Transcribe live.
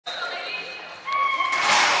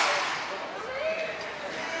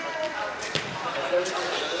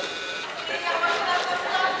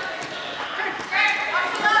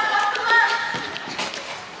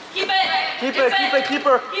it, keep it, keep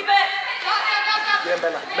her. Keep it. Bien,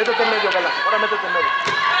 Bella. Métete en medio, Bella. Ahora métete en medio.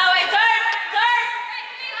 Oh, wait, turn.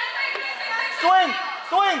 Swing,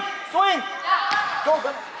 swing, swing. Go,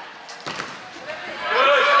 Bella.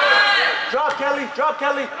 Drop, Kelly. Drop,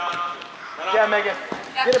 Kelly. Yeah, Megan.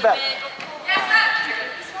 Get it back.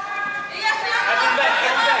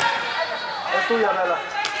 Es tuya, Bella.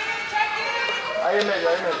 Ahí en medio,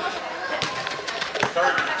 ahí en medio.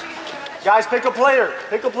 Guys, pick a player.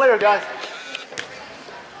 Pick a player, guys.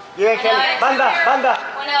 Bien, Kelly. Banda, banda.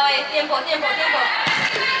 Bueno, tiempo.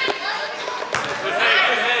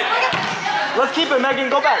 Let's keep it, Megan.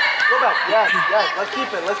 Go back. Go back. Yes. Let's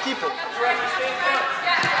keep it. Let's keep it.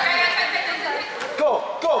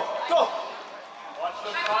 Go.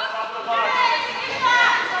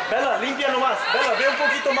 Bella, limpia nomás. Bella, ve un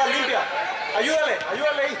poquito más limpia. Ayúdale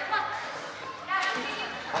ahí.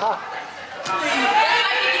 Ajá.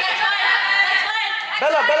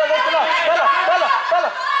 Bella, de este lado.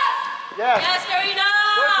 Bella. Yes. Yes, Karina.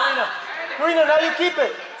 Good, Karina. Karina, now you keep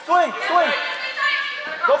it. Swing.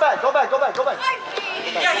 Go back. Yeah.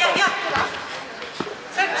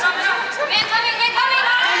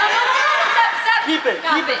 Keep it,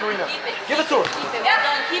 Karina. Give it to her.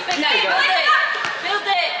 Keep it, guys. Build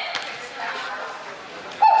it.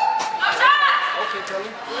 Okay,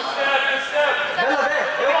 Kelly. Bella,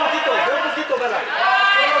 ve un poquito, Bella.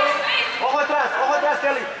 Ojo atrás,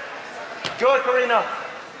 Kelly. Good, Karina.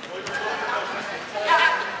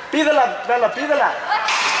 Pídela, Bella, pídela.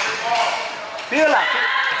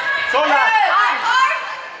 Sola.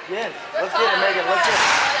 Bien. Let's get it, Megan. Let's get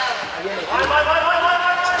it.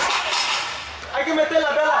 Hay que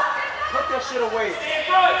meterla, Bella. Put that shit away.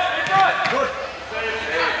 Good.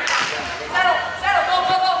 Settle. Go.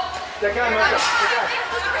 De acá, Megan.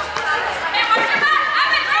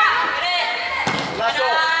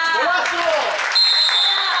 Golazo.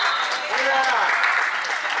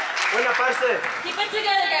 Buena parce. Keep it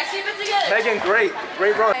together, guys. Keep it together. Megan, great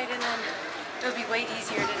run. And then it would be way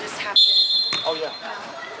easier to just have it in. Oh, yeah.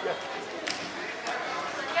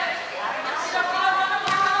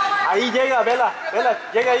 Ahí llega, Bella,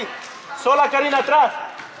 llega ahí. Sola, Karina, atrás.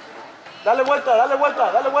 Dale vuelta.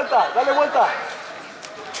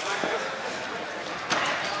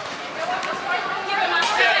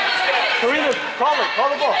 Karina, call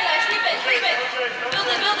the ball. Keep it. Build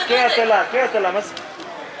it. Quédatela, más.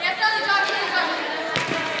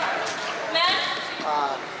 Man.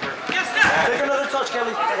 Take another touch,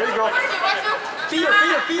 Kelly. There you go. Feed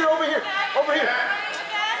her, over here.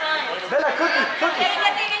 Bella, cookie. Okay.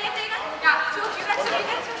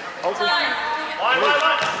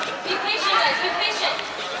 Be patient, guys. Be patient.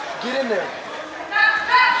 Get in there.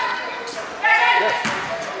 Yes.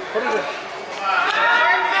 Put it in.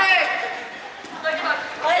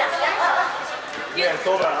 Bien,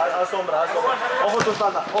 sombra. Ojo tu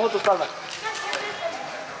espalda.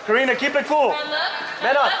 Karina, keep it cool.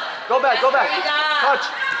 Man up. Go back. Touch.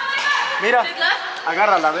 Mira.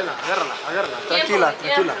 Agárrala, Bella. Tranquila.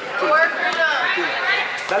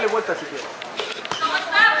 Dale vuelta si quieres.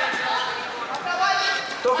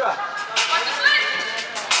 Toca.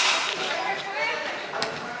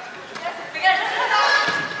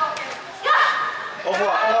 Ojo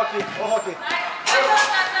aquí.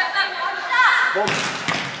 Boom.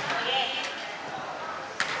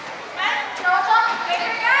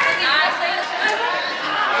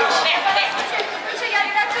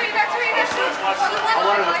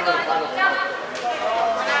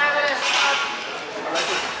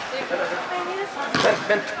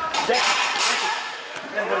 Ven.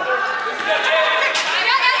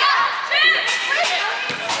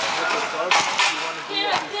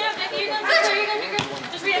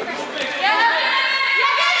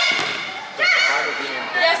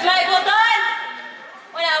 Yes, Mike, well done.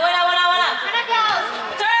 Buena.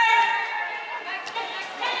 Turn.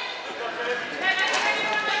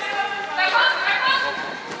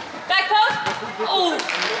 Back post. Ooh.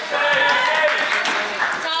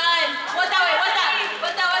 Time. What that?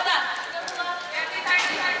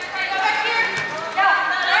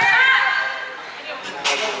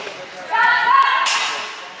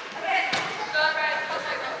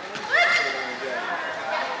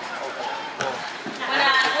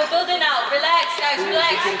 We're building out. Relax, guys.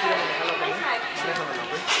 Relax.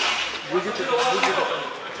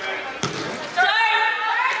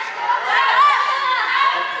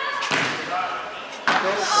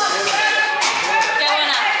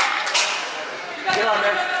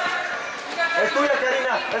 Es tuya,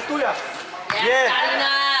 Karina. Bien.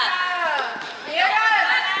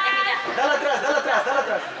 Dale atrás.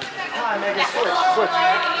 Ah, Megan, switch.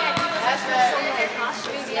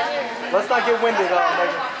 Let's not get winded,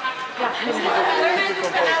 Megan.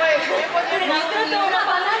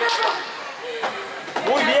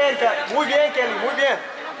 Muy bien, Kelly, muy bien.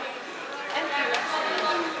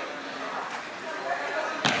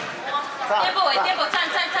 Tiempo, güey, tiempo. Time.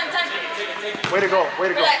 Way to go, way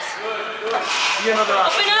to go. Relax. You another round.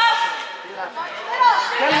 Open up.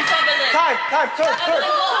 Kelly, time, turn.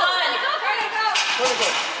 Evelyn, well done. Turn it go.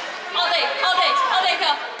 All day,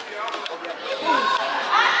 go.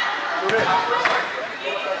 Do it.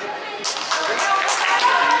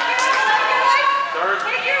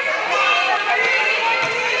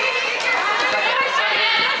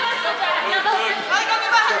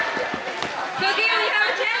 Cookie, we have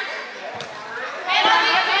a chance.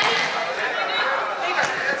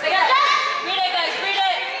 Read it, guys, read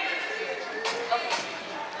it.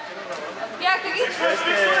 Yeah, Cookie.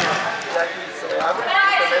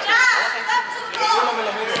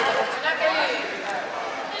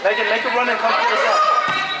 Make a run and come to the top.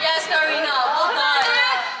 Yes, Karina, well done.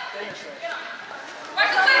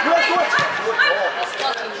 Good switch.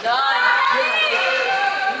 Fucking done.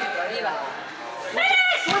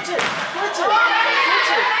 Switch it.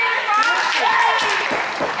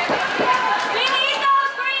 We need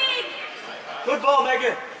those green. Good ball,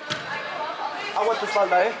 Megan. Agua tu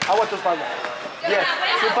espalda, Agua tu espalda. Bien.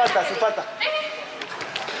 Sin falta.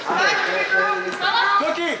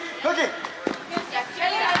 Cookie.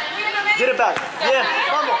 Get it back. Bien.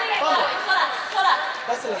 Vamos. Sola.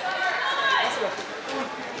 Dásela.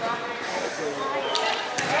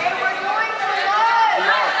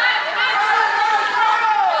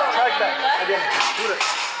 Track back. Again. Do it.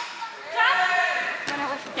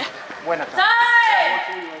 Buena.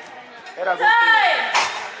 Era good.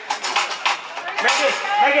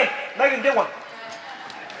 Megan, get one.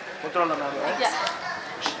 Controla nada, Yeah.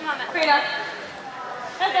 Karina.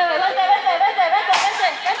 Vente.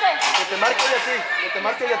 Que te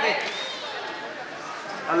marque y a ti.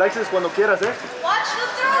 Alexis, cuando quieras, Watch the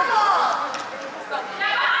throw ball.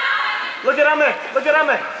 Look at Ame.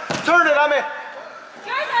 Turn it, Ame.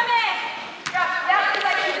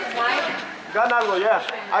 Gana algo, ya.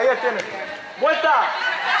 Ahí ya tienes. Vuelta.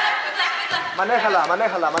 Manéjala.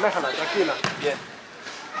 Tranquila. Bien.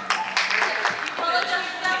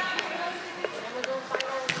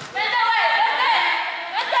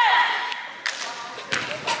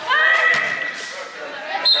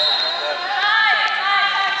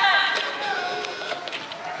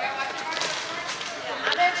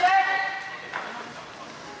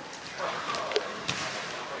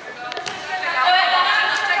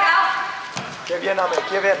 Qué bien, Ame,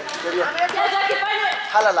 qué bien.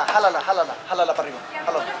 Jálala para arriba.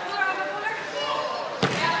 Jálala.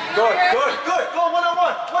 Good. Go one on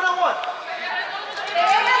one.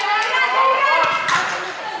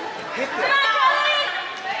 Hit it.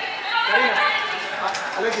 Karina.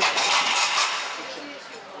 Alexis.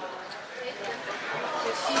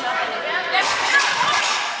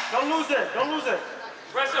 Don't lose it.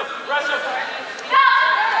 Press up.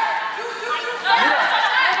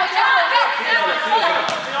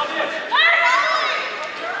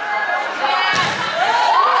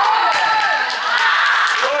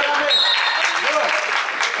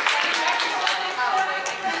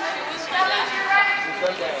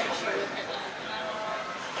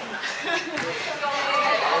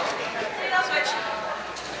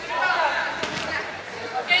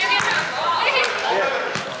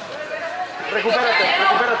 Recupérate.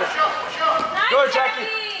 Good, Jackie.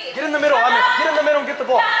 Get in the middle, Ame. Get in the middle and get the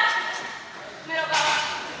ball.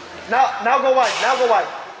 Now go wide.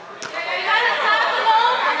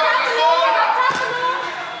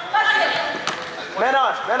 Man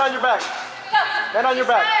on your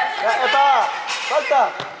back. Epa,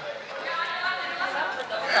 falta.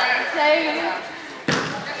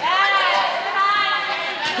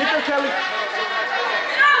 Keep it, Kelly.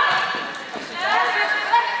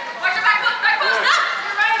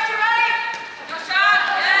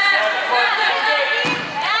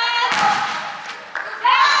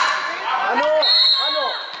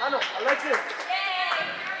 Alexis.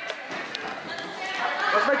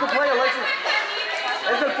 Let's make a play, Alexis.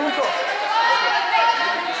 Es el punto.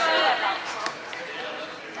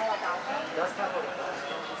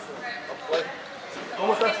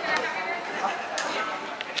 ¿Cómo estás?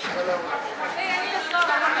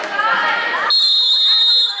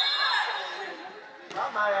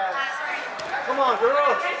 Come on,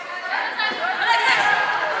 girls.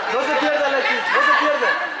 No se pierde, Alexis. No se pierde.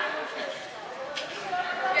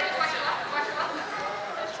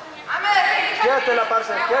 Quédate la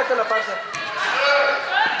parce.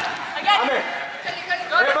 Ame.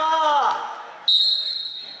 ¡Epa!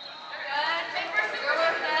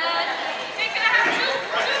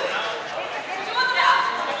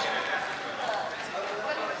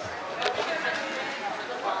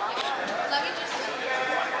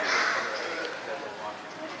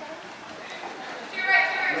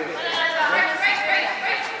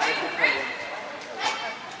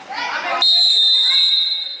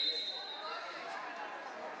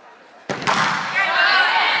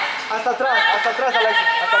 Hasta atrás, Alexis.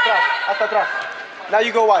 Hasta atrás. Now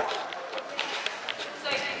you go wide.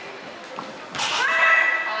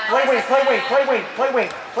 Play wing.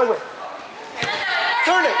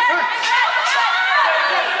 Turn it.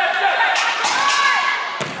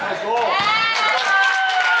 Let's go.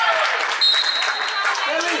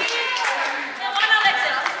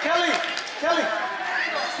 Kelly.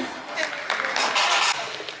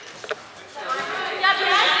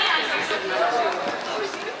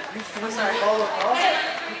 I'm sorry.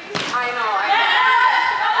 I know.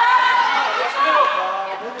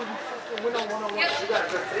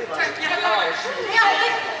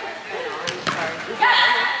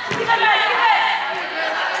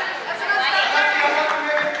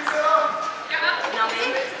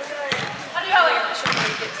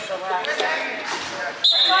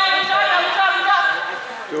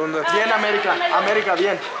 ¿Qué onda? Bien, América,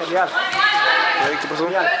 bien, genial. ¿Qué pasó?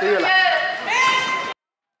 Genial, síguela.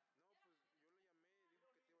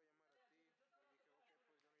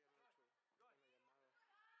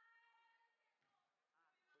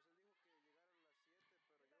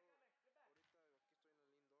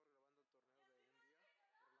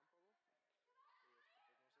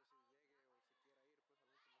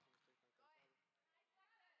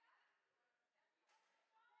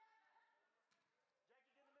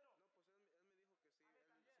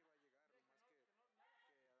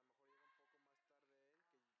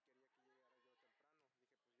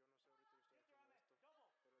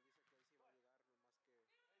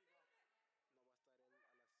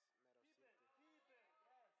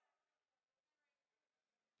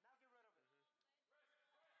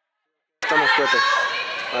 Estamos, cuídate.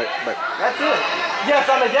 Bye. That's it. Yes,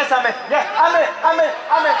 Ame. Ame.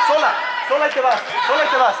 Sola y te vas.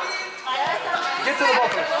 Get to the ball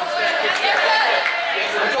first.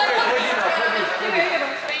 It's okay. Play D now.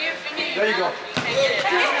 There you go.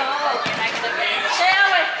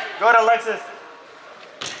 Go ahead, Alexis.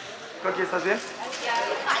 Cookie, ¿estás bien?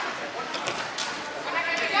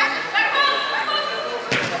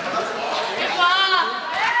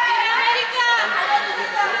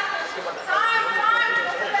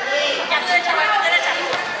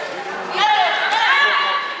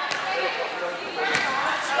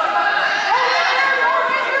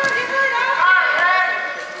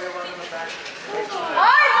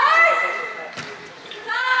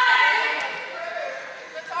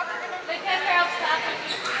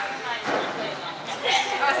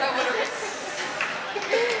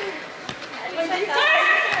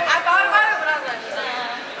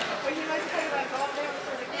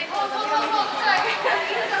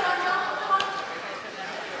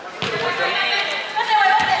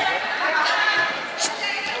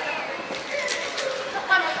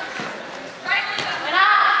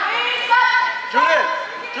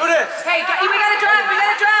 Hey, we gotta drop.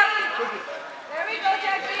 There we go,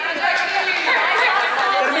 Jackie.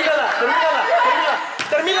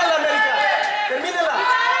 Termínala, América. Termínala.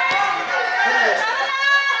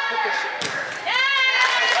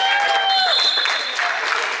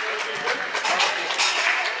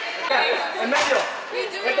 En medio.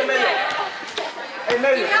 En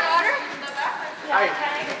medio. Ahí.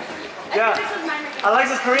 Ya.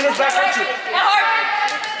 Alexis, Karina's back at you.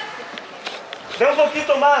 Ve un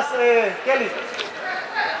poquito más, Kelly.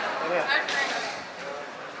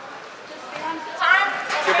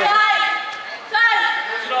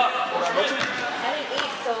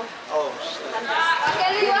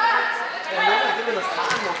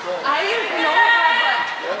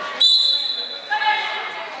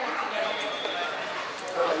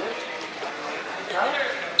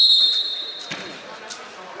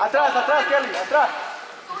 Atrás, Kelly, atrás.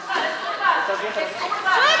 ¿Estás bien?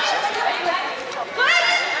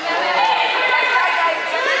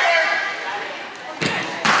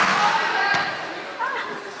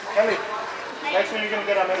 Kelly, next one you're going to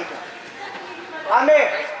get America.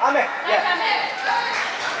 Ame. Yes.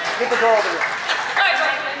 Get the door over here.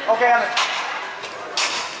 Okay, Ame.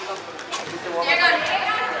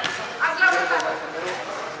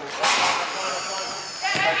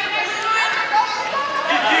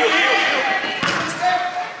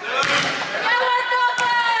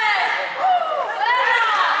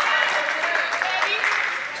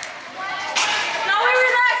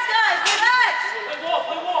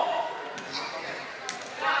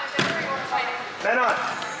 Men on.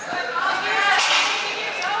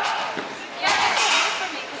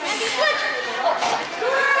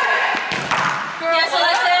 Yes,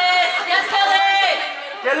 Alexis. Yes,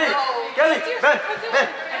 Kelly. Kelly, ven.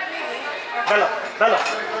 Vela. Turn,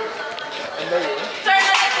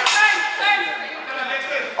 Alexis, turn.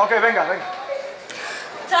 Okay, venga.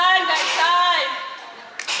 Time, guys, time.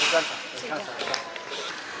 Descansa, descansa.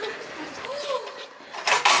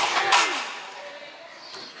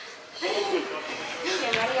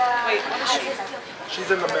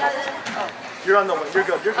 She's in the middle. You're on the way. You're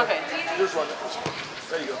good. You're good. Okay. Just run it.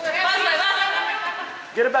 There you go.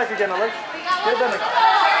 Get it back again, Alex. Get it back.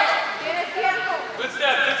 Good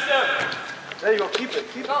step, good step. There you go. Keep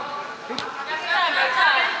it. Keep it. Keep it.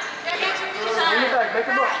 Time. Bring it back. Make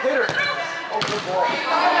it look. Hit her. Oh, good ball. Good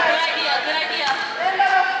idea, good idea.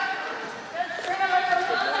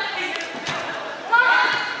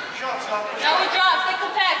 Now we drop, stay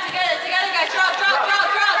compact, together, guys. Drop.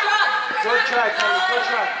 Good track, Kelly. Good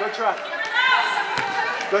track. Good track.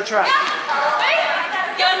 Good track.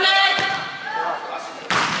 Good man.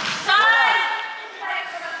 Time.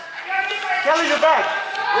 Kelly, you're back.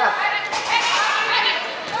 Yeah.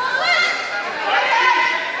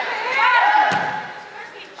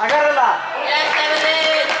 Agárrala. Yes,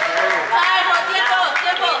 Evelyn. Time, bro.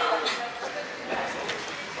 Tiempo.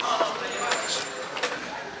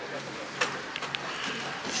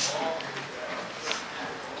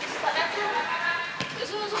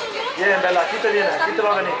 Bien, Bella, aquí te viene, aquí te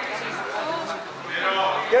va a venir.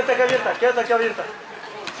 Quédate aquí abierta.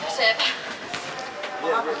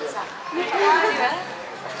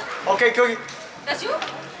 Okay, Cookie. That's you?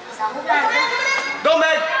 Go,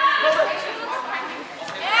 Meg!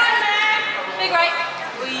 Big right.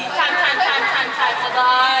 Time. Hold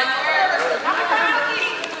on.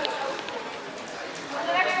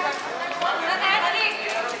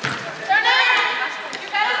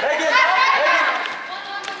 Megan!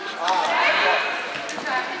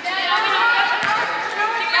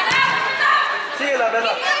 Síguela,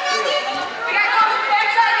 Bella.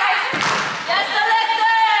 Yes,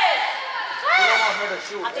 Alexis!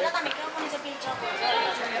 Aquí también quedo con ese pincho.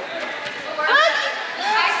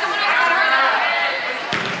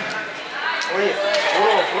 Oye,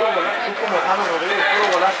 puro golazo. Tú como James Rodríguez, puro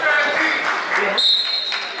golazo. Sí,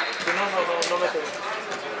 ¿no? Que no mete.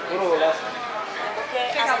 Puro golazo. Porque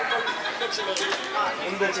hace un gol de Chile.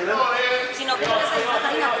 ¿Un de chileno? Sino que no les digo a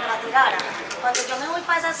Catalina que la tirara. Cuando yo me voy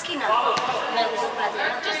para esa esquina, me gusta que la tirara.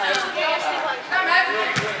 Me parece.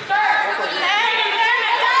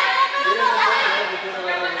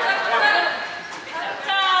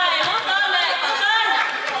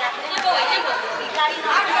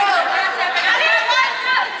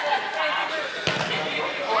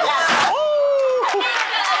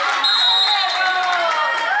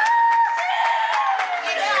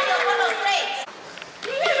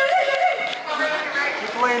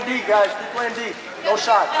 Keep playing D, guys. Keep playing D. No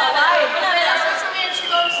shot.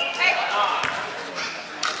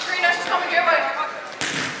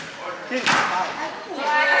 Keep.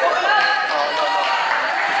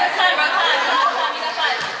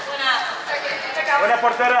 Buena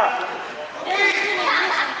portera.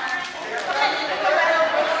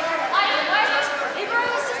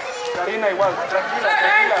 Karina, igual. Tranquila.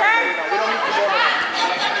 Karina. We don't need to go there.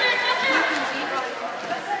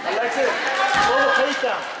 Alexis,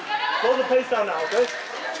 slow the pace down now, okay?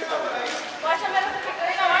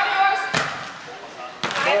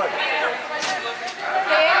 Good.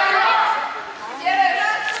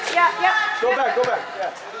 Go back.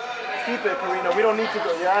 Yeah. Keep it, Karina. We don't need to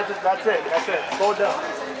go. Yeah, that's it. Slow down.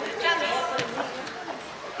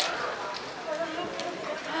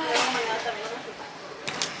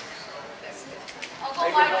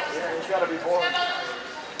 Yeah, it's gotta be boring.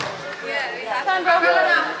 Time, bro.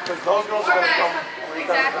 Yeah, because those girls are gonna come.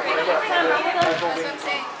 Exactly. That's what I'm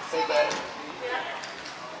saying.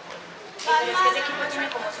 Pero es que ese equipo tiene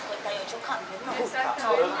como 58 cambios, ¿no? Por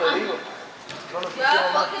eso te digo. No nos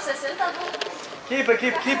pusieron más. Keep it.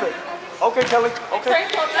 Okay, Kelly. Okay.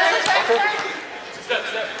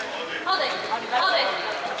 Hold it.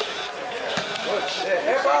 Good shit.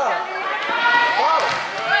 Epa!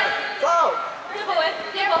 Foul!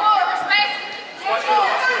 Tiempo.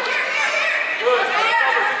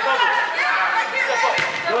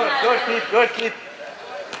 Good, keep.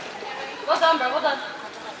 Well done, bro. Well done.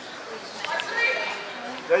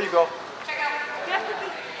 There you go.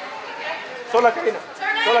 Sola, Karina.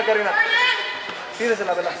 Tírese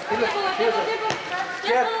la vela. Tírese.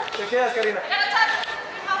 Te quedas, Karina. Tell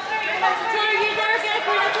her you're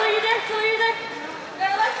there.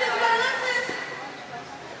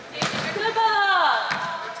 Good ball.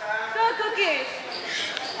 Go, Cookie.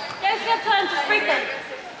 Guys, got time to break them.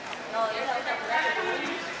 No, yo la otra hace como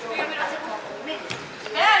un mes.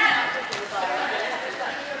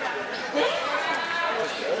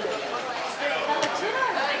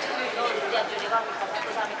 Yo llegaba a mi casa,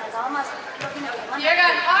 pues me cansaba más. Los fines de semana.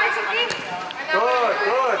 Good.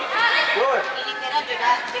 Good. Y literal,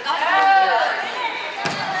 llegaba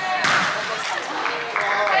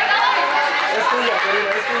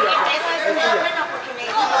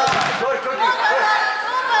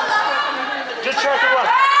hace igual.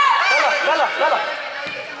 Dala.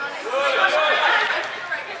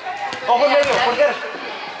 Ojo en medio, portero.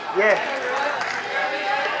 Yeah.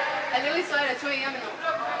 I literally saw it at 2 a.m.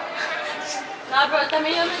 Nah, bro,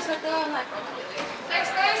 también yo me desperté a una.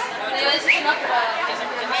 Yo decía una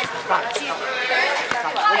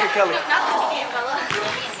Look at Kelly.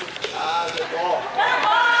 Good ball.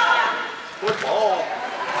 Good ball.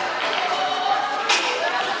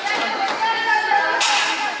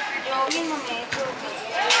 Yo mismo me he hecho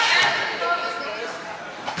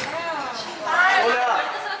Hola.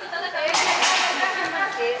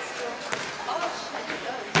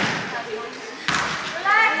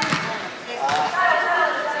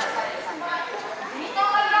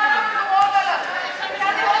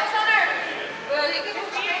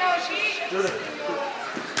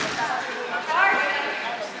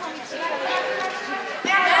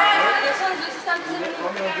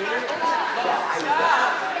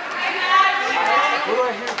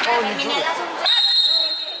 esto.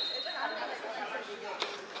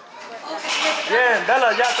 Bien,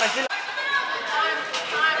 dala, ya, tranquila.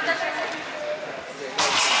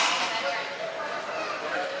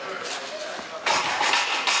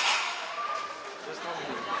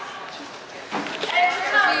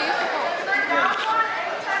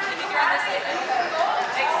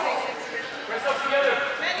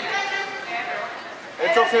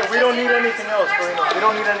 It's okay, we don't need anything else, Karina. We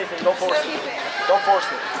don't need anything, don't force it. Don't force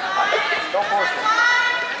it. Don't force it.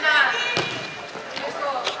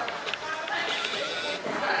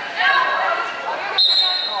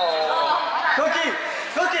 Cookie!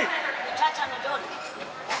 Muchacha, no llores.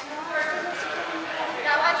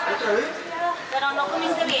 Pero no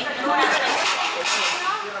comiste bien.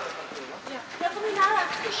 No comí nada.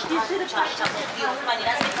 Muchacha, por Dios,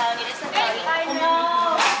 mañana se va a venir esta todavía. I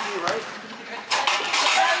know.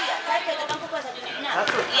 ¿Sabes que yo tampoco desayuné nada?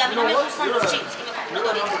 Y a mí no me gustan los chips que me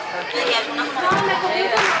compré ahorita. Yo dije, alguna cosa. No, me comí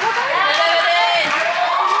una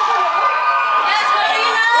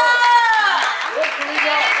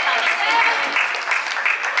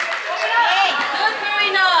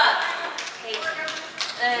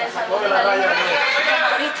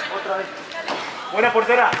Otra vez. Buena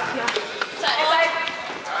portera.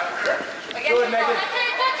 Good, Megan.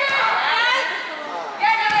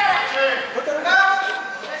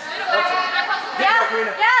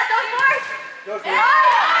 Yeah, don't force. Don't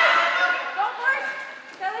Don't force.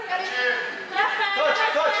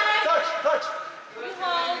 Touch.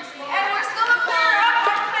 And we're still up there.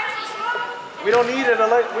 We don't need it,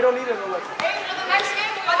 Alexa. The next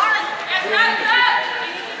game,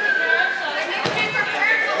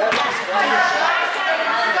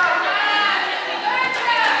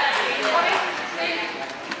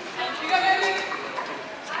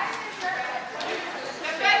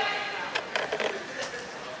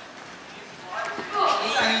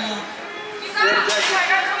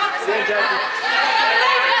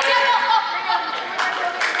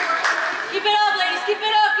 keep it up, ladies. Keep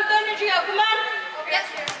it up. Keep the energy up. Come on. Yes.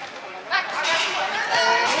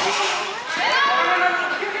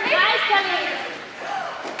 Nice, Kelly.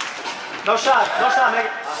 No shot,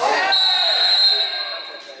 Megan.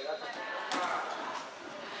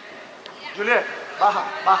 Juliet, baja.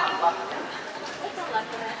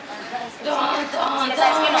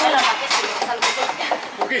 ¿Sabes que no me la mates? Es algo que...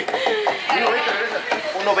 Cookie, 1.20, regresa.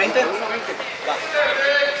 1.20. Va.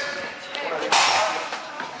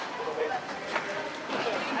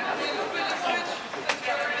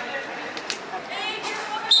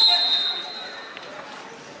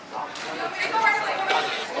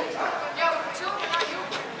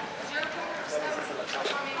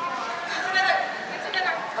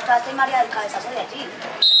 Otra vez estoy mareada del cabezazo de allí.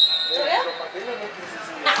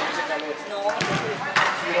 No.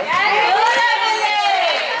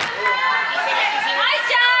 Nice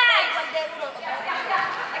Jack!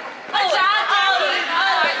 Good job, Kelly.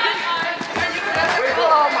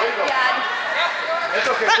 Oh my God. It's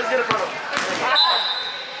okay, just get in front of him.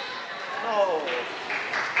 No.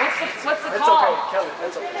 What's the It's call? okay, Kelly,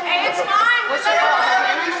 it's okay. Hey, it's fine. What's the call?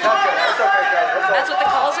 It's okay, Kelly. That's what the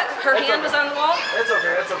call is? Her hand was on the wall? It's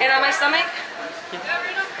okay. And on my stomach?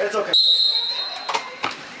 It's okay.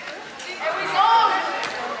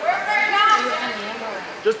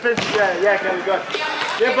 Just pinch, yeah, Kelly, good.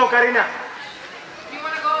 Tiempo, Karina.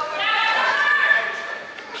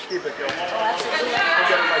 Keep it, Kelly.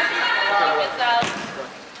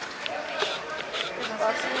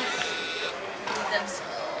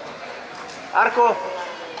 Arco.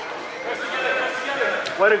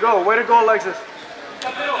 Way to go, Alexis.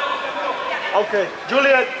 Okay,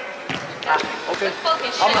 Juliet. Okay.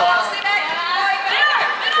 Focus. I'm out. Stay back.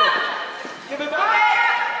 Give it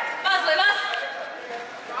back. Vas.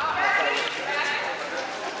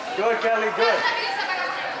 Good, Kelly, good.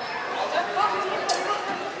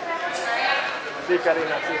 Sí,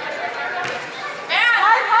 Karina, sí.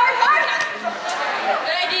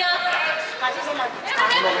 Good idea. Casi se la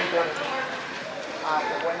Un momento. Ah,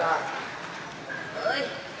 qué buena.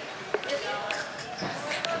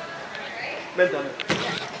 Vente, amigo.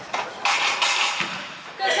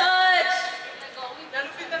 Good touch.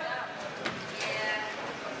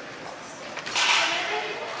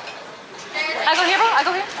 I go here, bro? I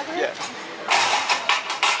go here? I go here? Yeah.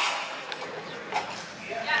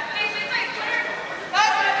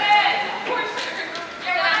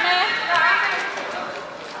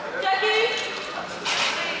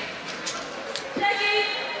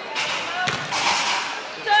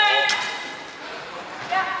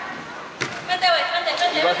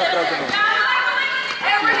 Y vas atrás de mí.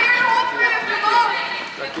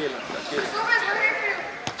 Tranquila, tranquila.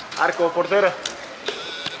 Arco, portera.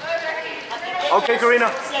 Ok, Karina.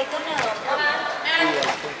 Si hay torneo.